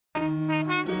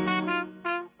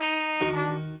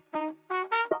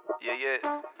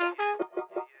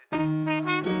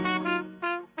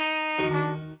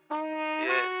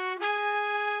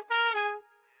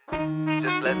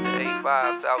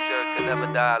5, South Jersey can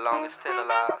never die, longest 10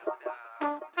 alive.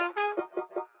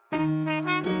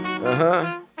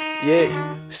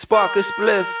 Yeah. Spark a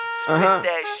spliff.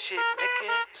 That shit, nigga.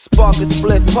 Spark a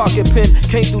spliff, pocket pimp.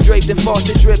 Came through draped in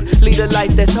faucet drip. Lead a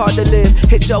life that's hard to live.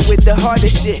 Hit y'all with the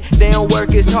hardest shit. They don't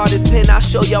work as hard as 10. I'll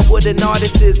show y'all what an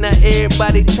artist is. Now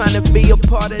everybody trying to be a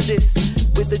part of this.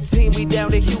 With the team, we down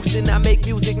to Houston. I make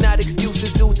music, not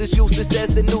excuses. Dudes is useless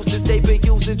as the nooses they been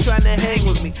using, trying to hang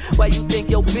with me. Why you think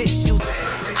your bitch used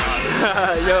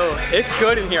Yo, it's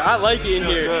good in here. I like it in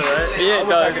here. Good, right? Yeah, it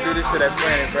does. I can do this shit at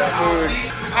Planet, bro.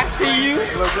 I see you.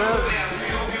 Look good.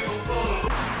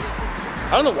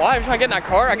 I don't know why. Every time I get in that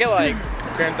car, I get like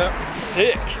Cramped up?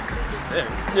 sick. Sick.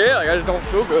 Yeah, like I just don't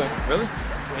feel good. Really?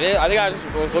 Yeah, I think I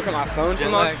just was looking at my phone too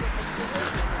much.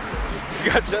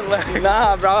 You got jet lag?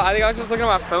 Nah, bro. I think I was just looking at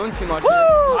my phone too much. Woo!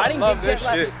 I didn't love get this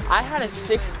jet lag. shit. I had a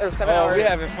 6 or 7 hour. We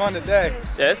having fun today.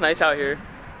 Yeah, it's nice out here.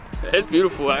 It's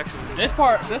beautiful, actually. This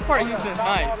part of Houston is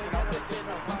nice.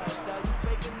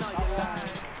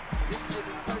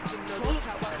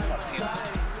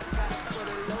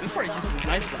 This part of Houston is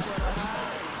nice, though.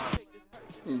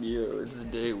 Yo, it's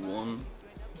day 1.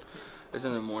 It's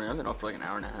in the morning. I've been up for like an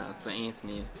hour and a half, but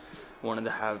Anthony wanted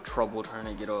to have trouble trying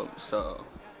to get up, so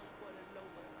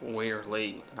we're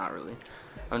late. Not really.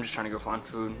 I'm just trying to go find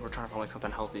food. We're trying to find like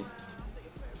something healthy.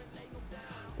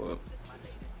 But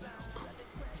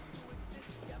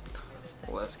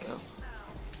let's go.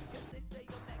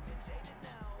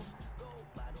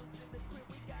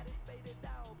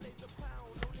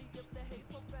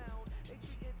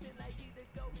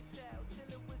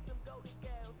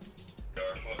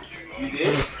 You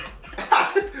did?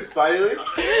 Finally?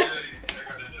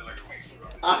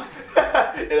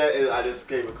 And I just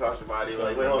came across your body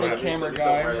like, wait, hold on. Big camera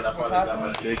guy. What's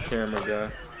happening? Big camera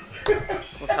guy.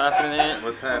 What's happening, Ant?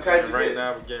 What's happening right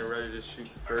now? We're getting ready to shoot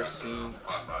the first scene.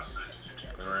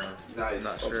 Nice.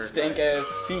 Not sure. Stank ass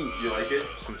feet. You like it?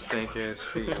 Some stank ass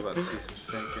feet. I'm about to see some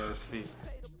stank ass feet.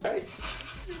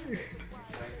 Nice.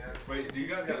 Wait, do you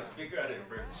guys got a speaker? I didn't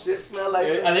bring it. Shit smell like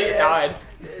some I think it died.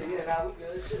 Yeah, nah, we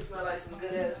good. Shit smell like some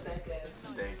good ass stank ass.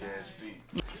 Stank ass feet.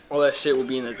 All that shit will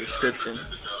be in the description.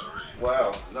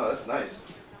 Wow. No, that's nice.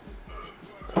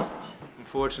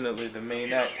 Unfortunately, the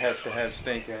main act has to have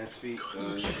stank ass feet.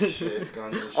 Shit,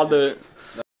 guns and shit. I'll do it.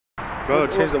 Bro,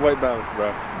 change the white balance, bro.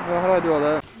 Well, how do I do all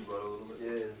that? You brought a little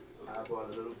bit? Yeah, I bought a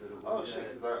little bit of Oh,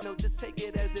 shit. No, just take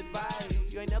it as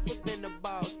advice. You ain't never been a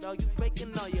boss, no, you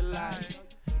faking all your life.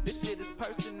 This shit is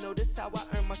personal, this how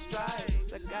I earn my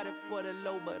stripes. I got it for the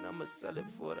low, but I'ma sell it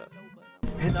for the.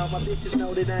 And all my bitches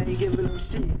know that I ain't giving them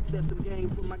shit. Except some game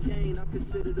for my gain, I'm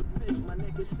considered a pimp. My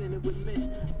neck is scented with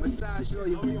mint. Massage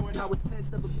loyal, I was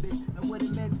test of a bit. Now what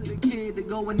it meant to the kid to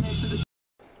go in next to the.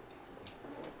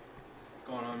 What's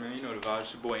going on, man? You know the vibe.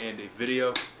 It's your boy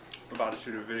AntdaVideo. We're about to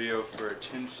shoot a video for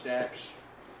 10 stacks.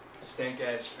 Stank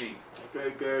ass feet.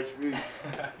 Stank ass feet.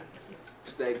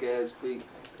 Stank ass feet.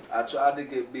 I tried to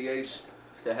get BH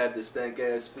to have the stank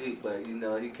ass feet, but you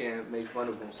know, he can't make fun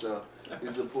of himself.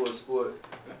 He's a poor sport.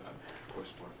 Poor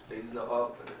sport. He's not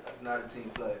a team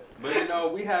player. But you know,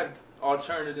 we had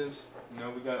alternatives. You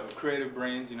know, we got creative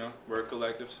brains, you know, we're a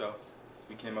collective, so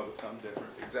we came up with something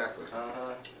different. Exactly.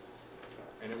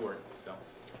 And it worked, so.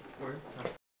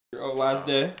 Oh, last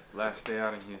day. Last day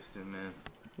out in Houston, man.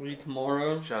 We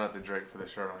tomorrow. Shout out to Drake for the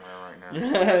shirt I'm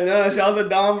wearing right now. No, shout out to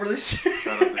Dom for the shirt.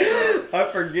 Shout out to Drake. I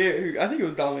forget who. I think it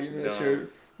was Dom that gave me that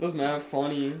shirt. It was mad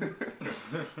funny.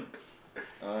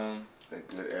 That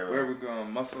good era. Where are we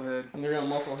going? Musclehead? And they're on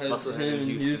Musclehead Gym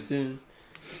in Houston.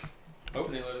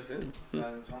 Hoping they let us in. How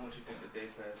much you think the day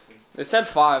pass is? It said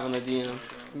 5 on the DM.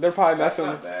 They're probably That's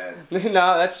messing. not bad.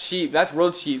 No, that's cheap. That's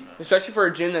real cheap. Especially for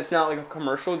a gym that's not like a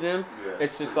commercial gym. Yeah,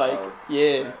 It's just pretty like, solid.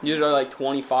 yeah, usually like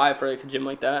 25 for like a gym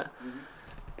like that.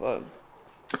 But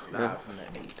Nah, from the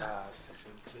 8 6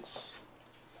 inches.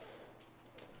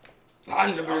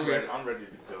 I'm ready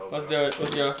to go. Let's do it.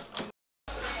 Let's go.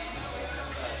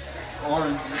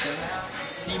 Orange.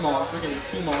 Sea moss. Look at the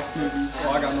sea moss smoothies.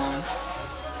 Oh, I got mine.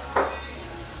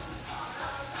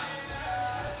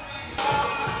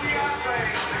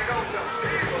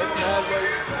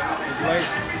 It's late.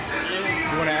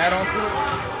 You want to add on to it?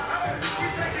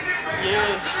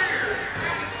 Yeah.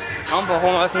 I'm for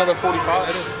home. That's another 45.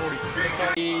 That is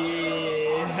 40.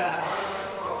 Yeah.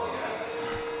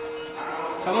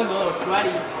 Someone's a little sweaty.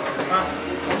 Huh?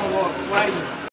 Someone's a little sweaty.